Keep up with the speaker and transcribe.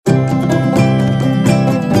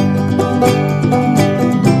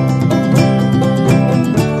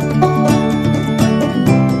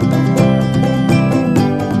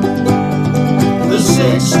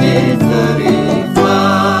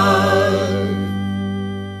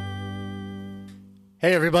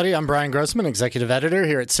Hey everybody, I'm Brian Grossman, Executive Editor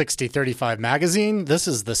here at 6035 Magazine. This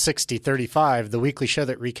is the 6035, the weekly show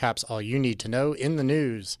that recaps all you need to know in the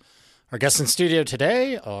news. Our guests in studio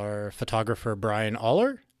today are photographer Brian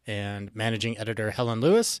Aller and managing editor Helen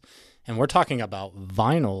Lewis, and we're talking about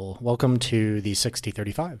vinyl. Welcome to the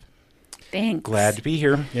 6035. Thanks. Glad to be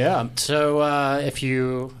here. Yeah, so if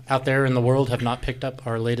you out there in the world have not picked up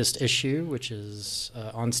our latest issue, which is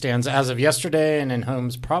on stands as of yesterday and in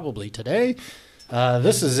homes probably today,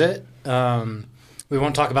 this is it. We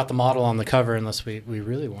won't talk about the model on the cover unless we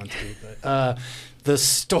really want to. But the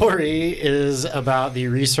story is about the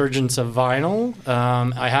resurgence of vinyl.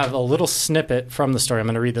 I have a little snippet from the story. I'm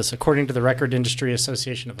going to read this. According to the Record Industry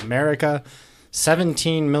Association of America,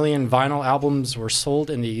 17 million vinyl albums were sold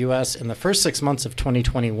in the U.S. in the first 6 months of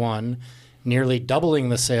 2021, nearly doubling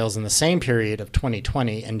the sales in the same period of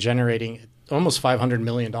 2020 and generating almost $500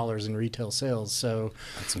 million in retail sales. So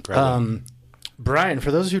that's incredible. Brian, for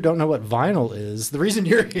those who don't know what vinyl is, the reason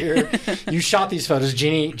you're here, you shot these photos.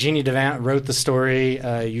 Jeannie Devant wrote the story.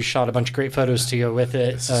 You shot a bunch of great photos to go with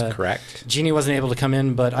it. This is correct. Jeannie wasn't able to come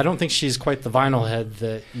in, but I don't think she's quite the vinyl head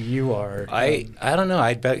that you are. I don't know.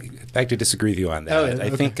 I'd beg to disagree with you on that. Oh,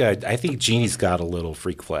 yeah, okay. I think Jeannie's got a little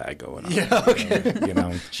freak flag going on. Yeah,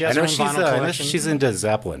 okay. She has I know she's into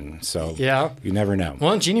Zeppelin, so yeah, you never know.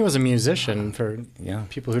 Well, Jeannie was a musician for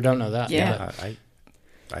people who don't know that. Yeah.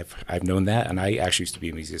 I've known that, and I actually used to be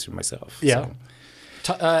a musician myself. Yeah.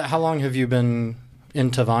 So. How long have you been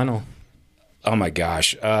into vinyl? Oh, my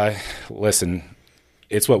gosh. Listen,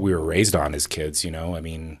 it's what we were raised on as kids, I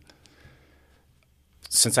mean,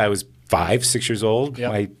 since I was 5, 6 years old,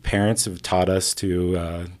 my parents have taught us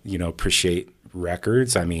to, appreciate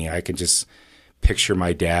records. I mean, I can just picture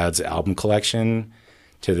my dad's album collection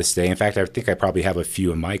to this day. In fact, I think I probably have a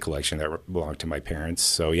few in my collection that belong to my parents.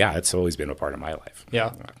 So, yeah, it's always been a part of my life.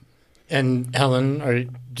 Yeah. And Helen,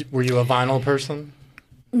 were you a vinyl person?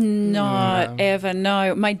 Not ever,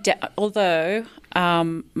 no. My dad, although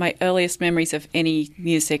my earliest memories of any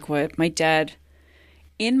music were my dad,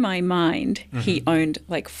 in my mind, he owned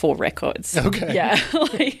like 4 records. Okay. Yeah.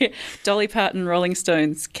 Like Dolly Parton, Rolling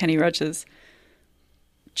Stones, Kenny Rogers,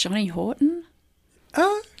 Johnny Horton.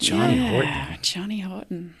 Johnny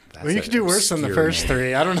Horton. Well, you could do worse than the first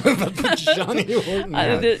 3. I don't know about the Johnny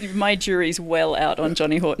Horton. My jury's well out on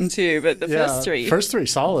Johnny Horton too, but the first 3. First 3,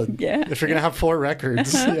 solid. Yeah. If you're going to have 4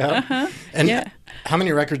 records. And how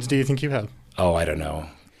many records do you think you have? Oh, I don't know.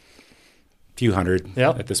 A few hundred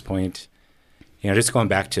at this point. Just going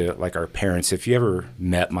back to like our parents, if you ever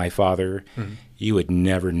met my father, you would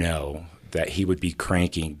never know that he would be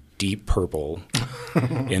cranking Deep Purple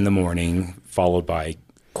in the morning, followed by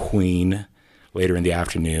Queen later in the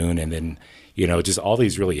afternoon, and then, just all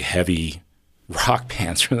these really heavy rock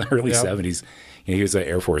bands from the early 70s. He was an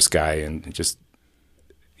Air Force guy, and just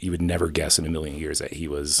you would never guess in a million years that he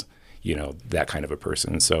was, that kind of a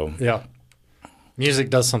person. So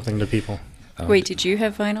music does something to people. Wait, did you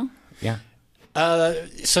have vinyl? Yeah.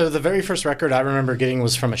 So the very first record I remember getting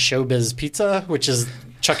was from a Showbiz Pizza, which is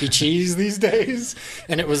Chuck E. Cheese these days,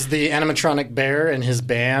 and it was the animatronic bear and his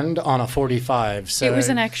band on a 45. So it was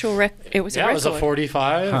an actual it was a record. It was a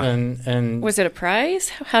 45, and was it a prize?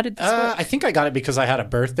 How did this work? I think I got it because I had a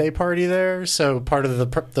birthday party there. So part of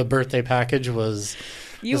the birthday package was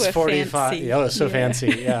you this were 45. Fancy. Yeah, it was so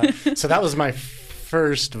fancy. Yeah, so that was my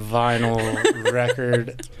first vinyl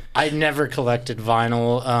record. I never collected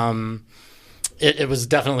vinyl. It was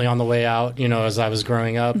definitely on the way out, as I was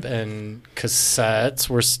growing up, and cassettes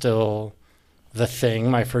were still the thing.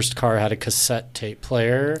 My first car had a cassette tape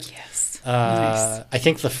player. Yes. Nice. I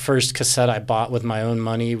think the first cassette I bought with my own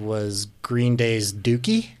money was Green Day's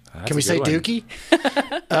Dookie. Can we say Dookie?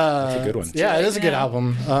 That's a good one. Yeah, it is a good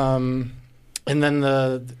album. And then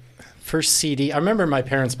the first CD, I remember my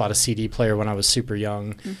parents bought a CD player when I was super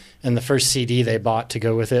young, and the first CD they bought to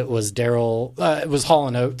go with it was it was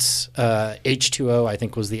Hall & Oates, H2O, I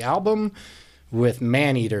think was the album, with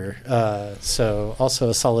Maneater. So also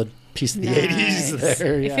a solid piece of the 80s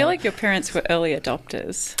there. I feel like your parents were early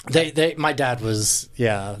adopters. My dad was,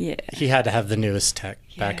 he had to have the newest tech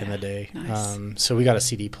back in the day. Nice. So we got a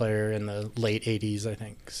CD player in the late 80s, I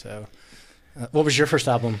think. So what was your first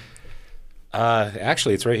album?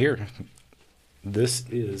 Actually, it's right here. This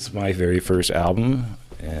is my very first album,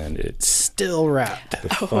 and it's still wrapped. The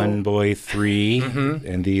Fun Boy 3,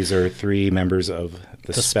 and these are 3 members of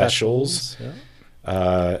the Specials.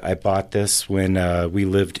 I bought this when we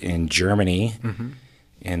lived in Germany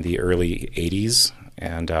in the early 80s,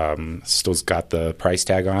 and still's got the price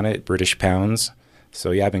tag on it, British pounds.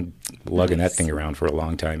 So, yeah, I've been lugging that thing around for a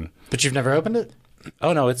long time. But you've never opened it?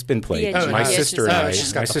 Oh no, it's been played. My sister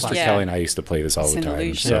Kelly and I used to play this all the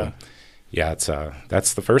time. So it's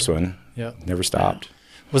that's the first one. Yeah, never stopped.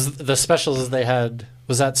 Was the specials they had?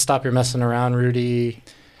 Was that Stop Your Messing Around, Rudy?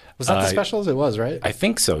 Was that the specials? It was, right? I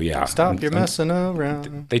think so. Yeah. Stop your messing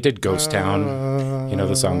around. They did Ghost Town. You know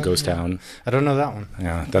the song Ghost Town? I don't know that one.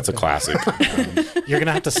 Yeah, that's a classic. You're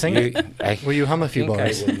gonna have to sing it. Will you hum a few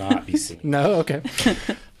bars? I will not be singing. No. Okay.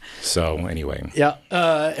 So anyway. Yeah,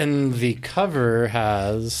 and the cover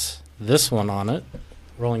has this one on it,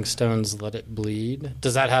 Rolling Stones' Let It Bleed.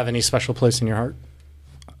 Does that have any special place in your heart?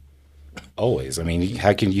 Always. I mean,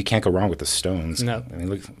 you can't go wrong with the Stones. No. I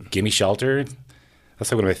mean, look, Gimme Shelter.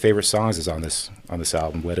 That's like one of my favorite songs is on this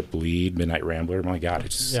album. Let It Bleed, Midnight Rambler. My God,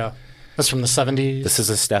 it's that's from the 70s. This is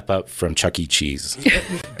a step up from Chuck E. Cheese.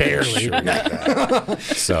 Barely.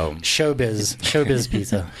 So showbiz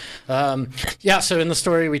pizza. So in the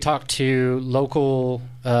story we talked to local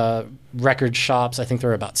record shops. I think there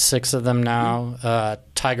are about 6 of them now.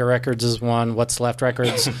 Tiger Records is one. What's Left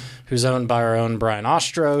Records, who's owned by our own Brian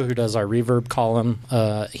Ostro, who does our Reverb column.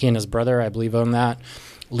 He and his brother, I believe, own that.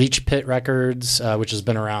 Leech Pit Records, which has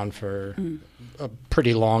been around for a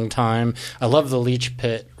pretty long time. I love the Leech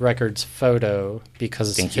Pit Records photo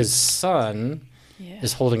because his son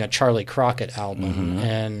is holding a Charlie Crockett album,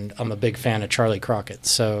 and I'm a big fan of Charlie Crockett.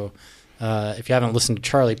 So if you haven't listened to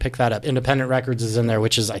Charlie, pick that up. Independent Records is in there,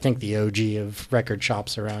 which is, I think, the OG of record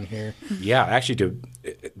shops around here. Yeah, actually,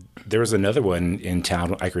 there was another one in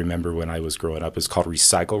town I can remember when I was growing up. It was called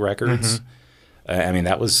Recycle Records. I mean,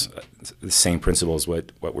 that was the same principle as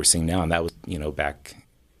what we're seeing now, and that was back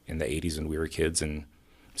in the 80s when we were kids and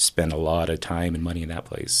spent a lot of time and money in that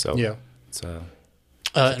place. So it's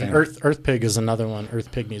and Earth Pig is another one,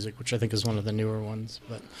 Earth Pig Music, which I think is one of the newer ones.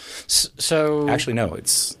 But so actually, no,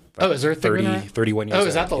 it's like is Earth 31 years. Oh,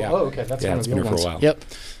 is that the? Yeah. Oh, okay, that's one of the old ones. For a while. Yep.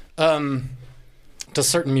 Does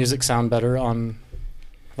certain music sound better on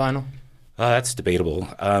vinyl? That's debatable.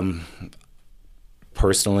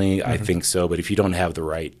 Personally, I think so. But if you don't have the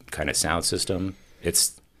right kind of sound system,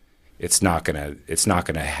 it's not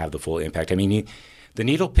gonna have the full impact. I mean, the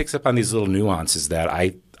needle picks up on these little nuances that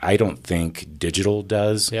I don't think digital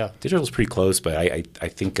does. Yeah, digital's pretty close, but I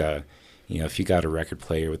think if you got a record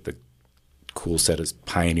player with the cool set of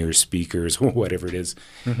Pioneer speakers or whatever it is,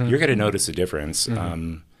 you're going to notice a difference.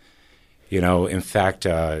 In fact,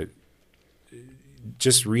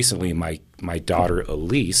 just recently, my daughter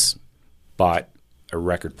Elise bought a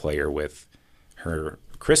record player with her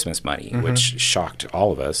Christmas money, which shocked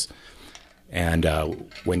all of us. And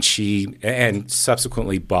when she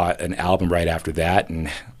subsequently bought an album right after that and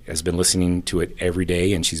has been listening to it every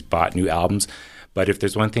day, and she's bought new albums. But if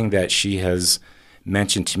there's one thing that she has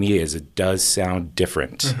mentioned to me is it does sound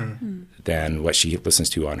different than what she listens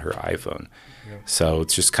to on her iPhone. Yeah. So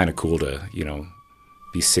it's just kind of cool to,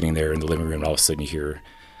 be sitting there in the living room and all of a sudden you hear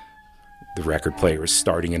the record player is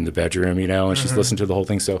starting in the bedroom, and she's listening to the whole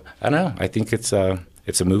thing. So I don't know. I think it's a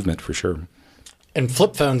movement for sure. And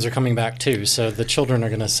flip phones are coming back too, so the children are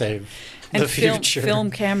going to save the future.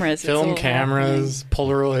 Film cameras.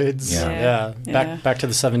 Polaroids. Yeah. Back to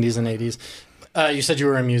the 70s and 80s. You said you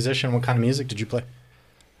were a musician. What kind of music did you play?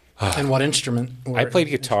 And what instrument? I played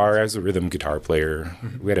guitar. I was a rhythm guitar player.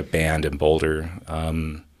 We had a band in Boulder.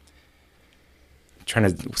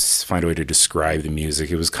 Trying to find a way to describe the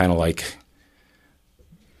music. It was kind of like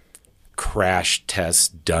crash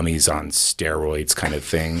test dummies on steroids kind of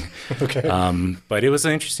thing. Okay. But it was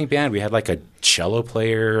an interesting band. We had like a cello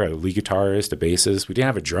player, a lead guitarist, a bassist. We didn't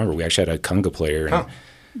have a drummer. We actually had a conga player. And,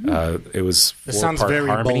 it was 4-part sounds very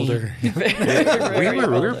harmony. Boulder.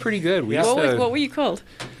 we were pretty good. What were you called?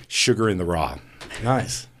 Sugar in the Raw.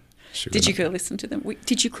 Nice. Did you go listen to them?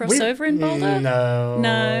 Did you cross over in Boulder?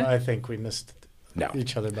 No. I think we missed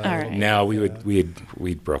each other by a little bit. No,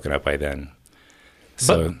 we'd broken up by then.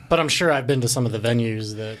 So, but I'm sure I've been to some of the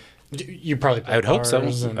venues that you probably played. I would hope so.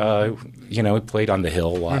 We played on the Hill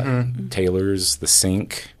a lot. Taylor's, the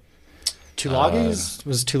Sink. Tulagis?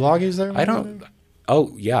 Was Tulagis there? I don't.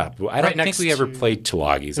 Oh yeah, I don't think we ever played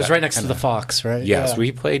Tulagis. It was right next to the Fox, right? Yes,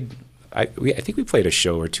 we played. I think we played a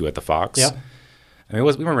show or two at the Fox. Yeah. I mean,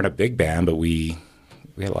 we weren't in a big band, but we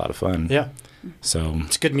had a lot of fun. Yeah. So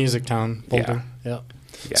it's a good music town, Boulder. Yeah.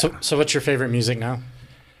 So what's your favorite music now?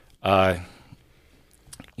 I'm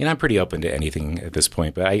pretty open to anything at this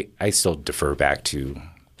point, but I still defer back to,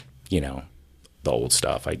 the old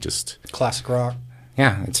stuff. Classic rock.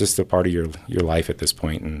 Yeah, it's just a part of your life at this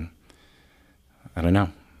point, and I don't know.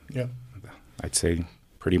 Yeah. I'd say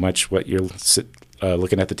pretty much what you're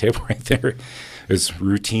looking at the table right there is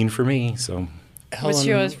routine for me. So Helen, what's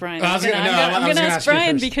yours, Brian? I'm going to ask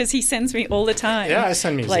Brian because he sends me all the time. Yeah, I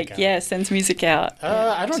send music out. Sends music out.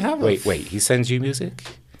 I don't have Wait, he sends you music?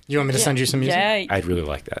 You want me to send you some music? Yeah. I'd really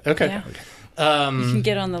like that. Okay. Yeah. You can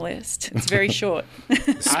get on the list. It's very short.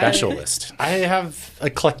 Special list. I have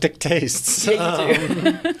eclectic tastes. Yeah,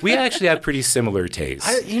 you do. We actually have pretty similar tastes.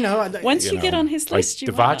 Once you get on his list,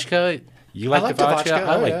 like Devotchka, you like Devotchka?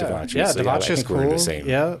 I like Devotchka. Yeah, so Devotchka's cool. We're the same.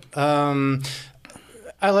 Yeah.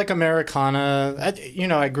 I like Americana.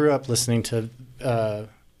 I grew up listening to,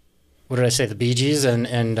 what did I say, the Bee Gees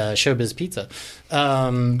and Showbiz Pizza.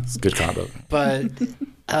 It's a good combo. But,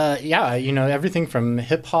 everything from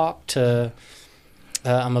hip-hop to...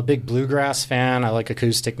 I'm a big bluegrass fan. I like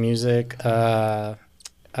acoustic music. I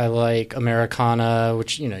like Americana,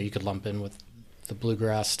 which, you could lump in with the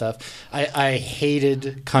bluegrass stuff. I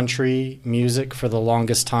hated country music for the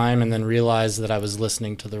longest time and then realized that I was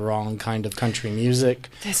listening to the wrong kind of country music.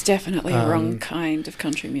 There's definitely a wrong kind of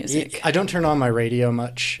country music. I don't turn on my radio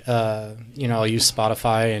much. I'll use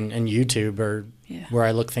Spotify and YouTube where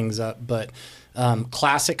I look things up. But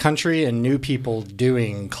classic country and new people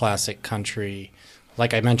doing classic country,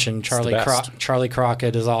 like I mentioned, Charlie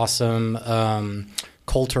Crockett is awesome.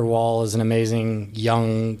 Colter Wall is an amazing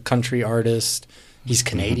young country artist. He's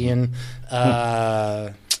Canadian.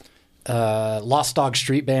 Lost Dog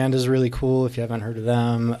Street Band is really cool if you haven't heard of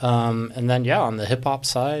them. And then, on the hip-hop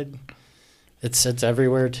side, it's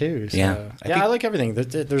everywhere too. So, I like everything.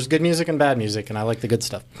 There's good music and bad music, and I like the good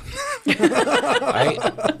stuff.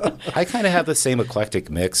 I kind of have the same eclectic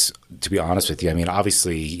mix, to be honest with you. I mean,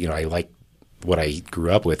 obviously, I like what I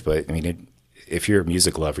grew up with, but, I mean, if you're a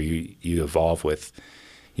music lover, you evolve with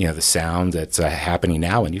the sound that's happening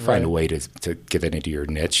now, and you find a way to get it into your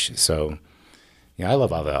niche. So, I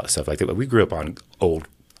love all that stuff like that. But we grew up on old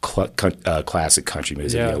classic country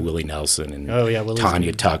music, Willie Nelson and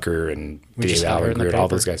Tanya Tucker and Dave Allen Greer, all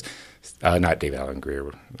those guys. Not Dave Allen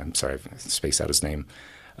Greer. I'm sorry, I spaced out his name.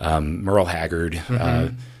 Merle Haggard.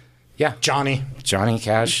 Johnny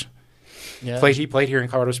Cash. Yeah. He played here in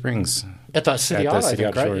Colorado Springs at the City Hall, I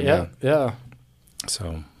think, right? Yeah.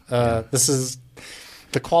 So this is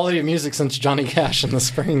the quality of music since Johnny Cash in the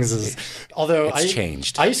Springs is. Although it's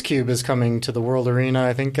changed. Ice Cube is coming to the World Arena,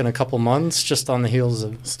 I think, in a couple months, just on the heels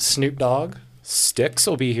of Snoop Dogg. Styx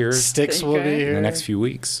will be here. In the next few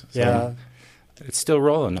weeks. So. Yeah. It's still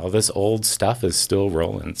rolling. All this old stuff is still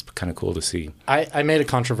rolling. It's kind of cool to see. I made a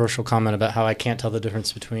controversial comment about how I can't tell the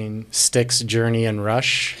difference between Styx, Journey, and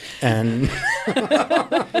Rush. And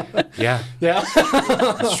yeah,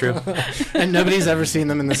 that's true. And nobody's ever seen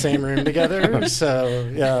them in the same room together.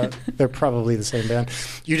 So they're probably the same band.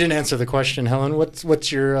 You didn't answer the question, Helen.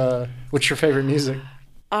 What's your favorite music?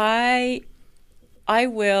 I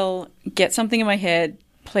will get something in my head,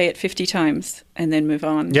 play it 50 times, and then move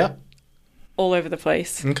on. Yeah. All over the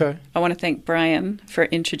place. Okay. I want to thank Brian for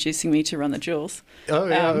introducing me to Run the Jewels. Oh,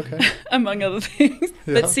 yeah, okay. Among other things.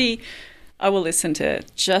 Yeah. But see, I will listen to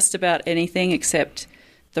just about anything except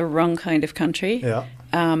the wrong kind of country. Yeah.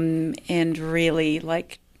 And really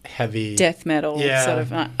like heavy death metal. Yeah. Sort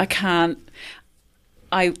of. I can't.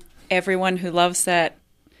 Everyone who loves that,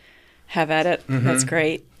 have at it. Mm-hmm. That's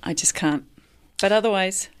great. I just can't. But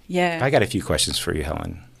otherwise, yeah. I got a few questions for you,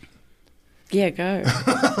 Helen. Yeah, go.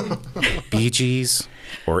 Bee Gees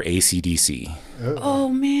or AC/DC? Oh,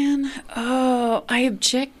 man. Oh, I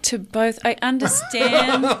object to both. I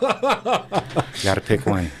understand. You got to pick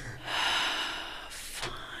one.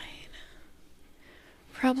 Fine.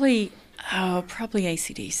 Probably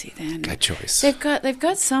AC/DC then. Good choice. They've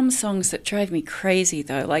got some songs that drive me crazy,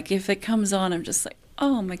 though. Like, if it comes on, I'm just like,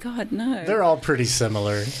 oh, my God, no. They're all pretty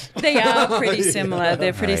similar. They are pretty similar. Yeah.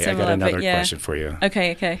 They're pretty similar. I got another question for you.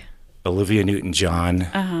 Okay. Olivia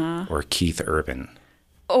Newton-John or Keith Urban?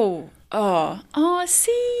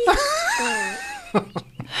 See?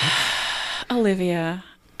 Olivia.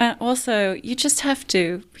 Also, you just have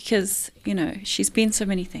to because, she's been so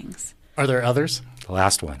many things. Are there others? The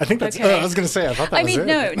last one. I think that's I was going to say, I thought that was it.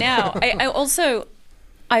 No, now,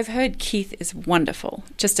 I've heard Keith is wonderful.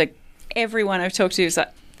 Everyone I've talked to is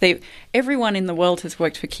like, everyone in the world has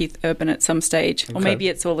worked for Keith Urban at some stage, or maybe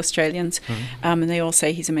it's all Australians, and they all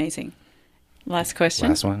say he's amazing. Last question.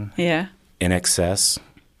 Last one. Yeah. INXS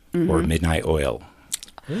or Midnight Oil?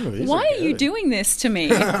 Ooh, why are you doing this to me?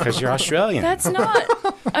 Because you're Australian. That's not...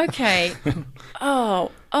 Okay. I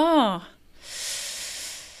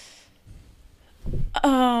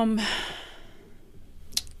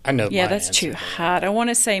know. Yeah, that's too hard. I want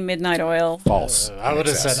to say Midnight Oil. False. I would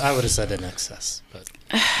have said INXS, but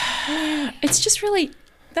it's just really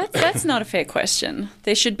that's not a fair question.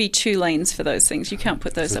 There should be two lanes for those things. You can't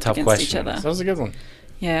put those up against each other. That was a good one.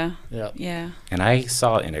 Yeah. Yeah. Yeah. And I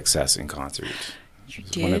saw INXS in concert. You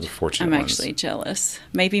It was one of did? the fortunate I'm ones. actually jealous.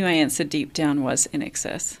 Maybe my answer deep down was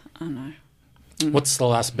INXS. I don't know. What's the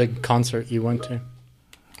last big concert you went to?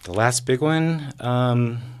 The last big one?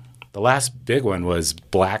 The last big one was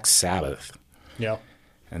Black Sabbath. Yeah.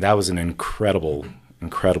 And that was an incredible,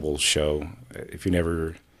 incredible show. If you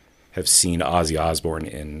never have seen Ozzy Osbourne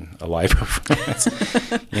in a live performance,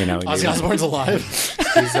 Ozzy Osbourne's alive.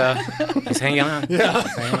 He's hanging on. Yeah.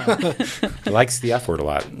 He's hanging on. He likes the F word a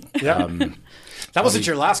lot. Yeah. That wasn't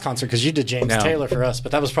your last concert because you did James No. Taylor for us,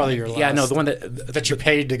 but that was probably your last. Yeah, no, the one that you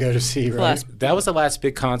paid to go to see, right? that was the last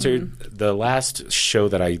big concert. Mm-hmm. The last show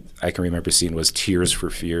that I can remember seeing was Tears for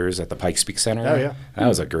Fears at the Pikes Peak Center. Oh, yeah. That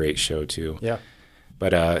was a great show, too. Yeah.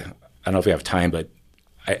 But I don't know if we have time, but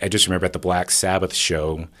I just remember at the Black Sabbath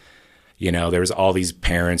show, there was all these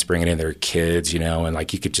parents bringing in their kids, and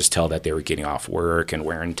like you could just tell that they were getting off work and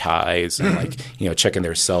wearing ties and like, checking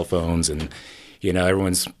their cell phones and,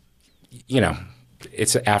 everyone's,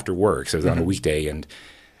 it's after work, so it was on a weekday, and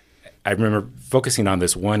I remember focusing on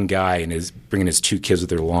this one guy and bringing his two kids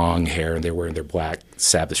with their long hair, and they're wearing their Black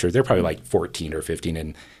Sabbath shirts. They're probably like 14 or 15,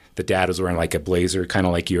 and the dad was wearing like a blazer, kind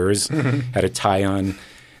of like yours, had a tie on.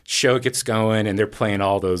 Show gets going, and they're playing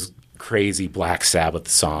all those crazy Black Sabbath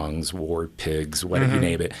songs, War Pigs, whatever you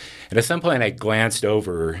name it. And at some point, I glanced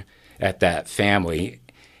over at that family,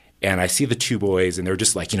 and I see the two boys, and they're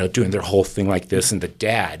just like, doing their whole thing like this, and the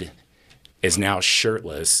dad is now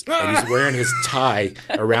shirtless, and he's wearing his tie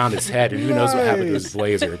around his head, and who knows what happened to his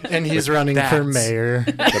blazer. And he's running for mayor.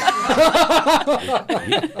 He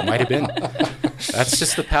might have been. That's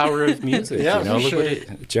just the power of music. Yeah, Look sure. what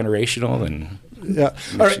generational and... Yeah.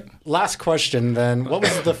 All right. Last question then. What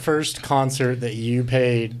was the first concert that you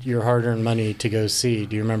paid your hard-earned money to go see?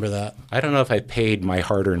 Do you remember that? I don't know if I paid my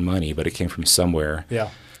hard-earned money, but it came from somewhere. Yeah.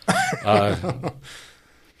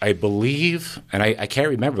 I believe, and I can't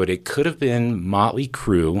remember, but it could have been Motley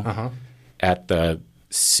Crue at the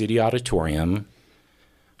City Auditorium,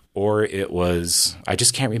 or it was, I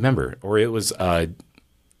just can't remember, or it was, I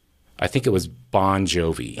think it was Bon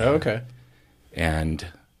Jovi. Oh, okay. And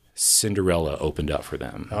Cinderella opened up for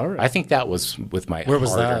them. All right. I think that was with my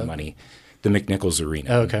hard-earned money. The McNichols Arena.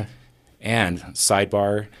 Oh, okay. And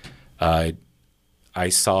sidebar, I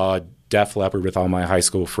saw Def Leppard with all my high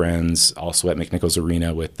school friends, also at McNichols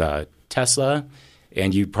Arena with Tesla.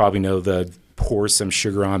 And you probably know the Pour Some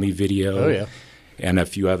Sugar on Me video. Oh, yeah. And a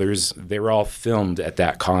few others. They were all filmed at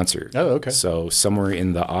that concert. Oh, okay. So somewhere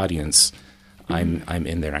in the audience, I'm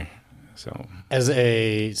in there. So as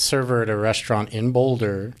a server at a restaurant in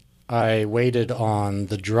Boulder, I waited on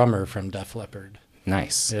the drummer from Def Leppard.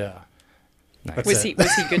 Nice. Yeah. Nice. Was he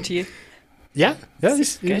good to you? Yeah, he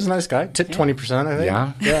was a nice guy. Tipped 20%, I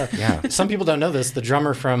think. Yeah. Some people don't know this. The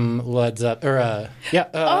drummer from Led Zeppelin,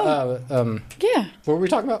 what were we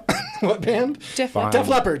talking about? What band? Def Leppard. Def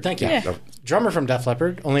Leppard. Thank you. Yeah. Drummer from Def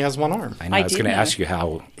Leppard only has one arm. I know. I was going to ask you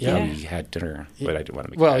how Yeah. he had dinner, but I didn't want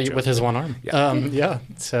to make Well, that joke. with his one arm. Yeah.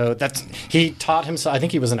 So he taught himself. I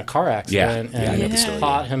think he was in a car accident I know the and story.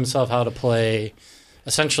 taught himself how to play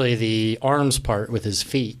essentially the arms part with his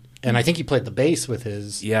feet. And I think he played the bass with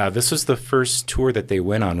his. Yeah, this was the first tour that they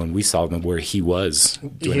went on when we saw them where he was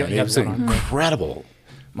doing it. It was incredible.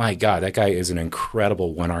 My God, that guy is an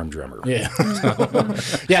incredible one-arm drummer. Yeah.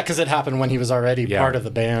 Yeah, because it happened when he was already part of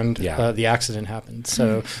the band. Yeah. The accident happened.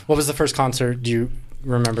 So what was the first concert do you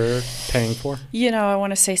remember paying for? I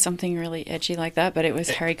want to say something really edgy like that, but it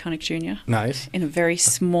was Harry Connick Jr. Nice. in a very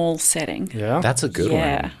small setting. Yeah. That's a good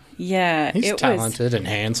one. Yeah. He's talented and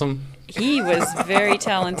handsome. He was very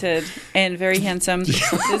talented and very handsome.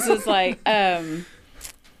 This was like, this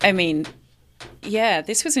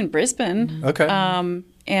was in Brisbane. Okay.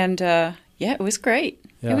 It was great.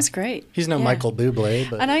 Yeah. It was great. He's no Michael Bublé,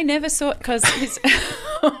 but... And I never saw, because his...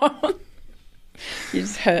 You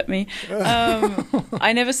just hurt me.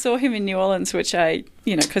 I never saw him in New Orleans, which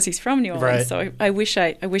because he's from New Orleans. Right. So I wish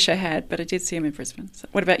I had, but I did see him in Brisbane. So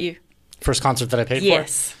what about you? First concert that I paid for?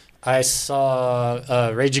 Yes. I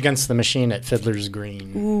saw Rage Against the Machine at Fiddler's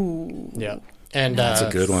Green. Ooh. Yeah. And That's a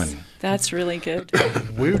good one. That's really good.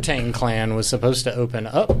 Wu-Tang Clan was supposed to open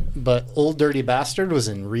up, but Old Dirty Bastard was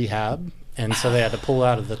in rehab, and so they had to pull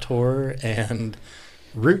out of the tour, and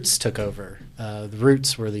Roots took over. The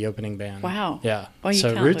Roots were the opening band. Wow. Yeah. Well, you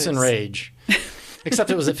so can't Roots lose. and Rage.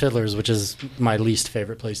 Except it was at Fiddler's, which is my least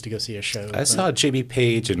favorite place to go see a show. I saw Jimmy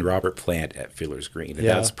Page and Robert Plant at Fiddler's Green, and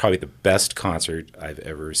that's probably the best concert I've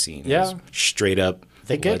ever seen. Yeah. It was straight up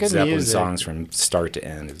They get Led good Zeppelin music. songs from start to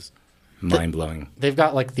end. It's mind-blowing. They've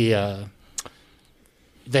got like the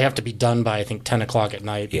they have to be done by I think 10 o'clock at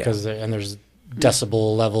night because there's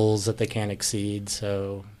decibel levels that they can't exceed.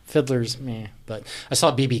 So Fiddler's, meh. But I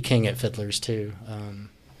saw B.B. King at Fiddler's too.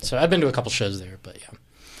 So I've been to a couple shows there, but yeah.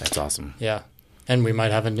 That's awesome. Yeah. And we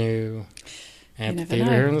might have a new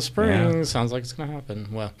amphitheater here in the spring. Yeah. Sounds like it's going to happen.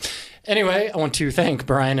 Well, anyway, I want to thank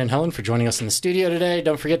Brian and Helen for joining us in the studio today.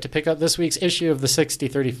 Don't forget to pick up this week's issue of the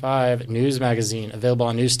 6035 News Magazine, available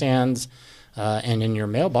on newsstands and in your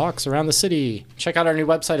mailbox around the city. Check out our new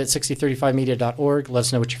website at 6035media.org. Let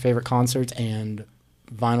us know what your favorite concerts and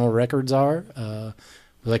vinyl records are.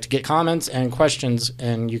 We like to get comments and questions,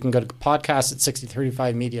 and you can go to podcast at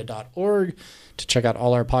 6035media.org to check out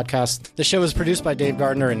all our podcasts. The show is produced by Dave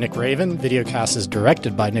Gardner and Nick Raven. Videocast is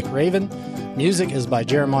directed by Nick Raven. Music is by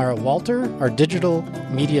Jeremiah Walter. Our digital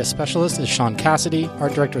media specialist is Sean Cassidy.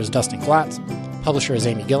 Art director is Dustin Glatz. Publisher is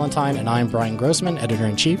Amy Gillentine, and I'm Brian Grossman,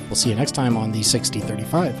 editor-in-chief. We'll see you next time on the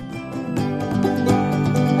 6035.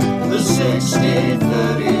 The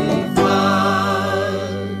 6035.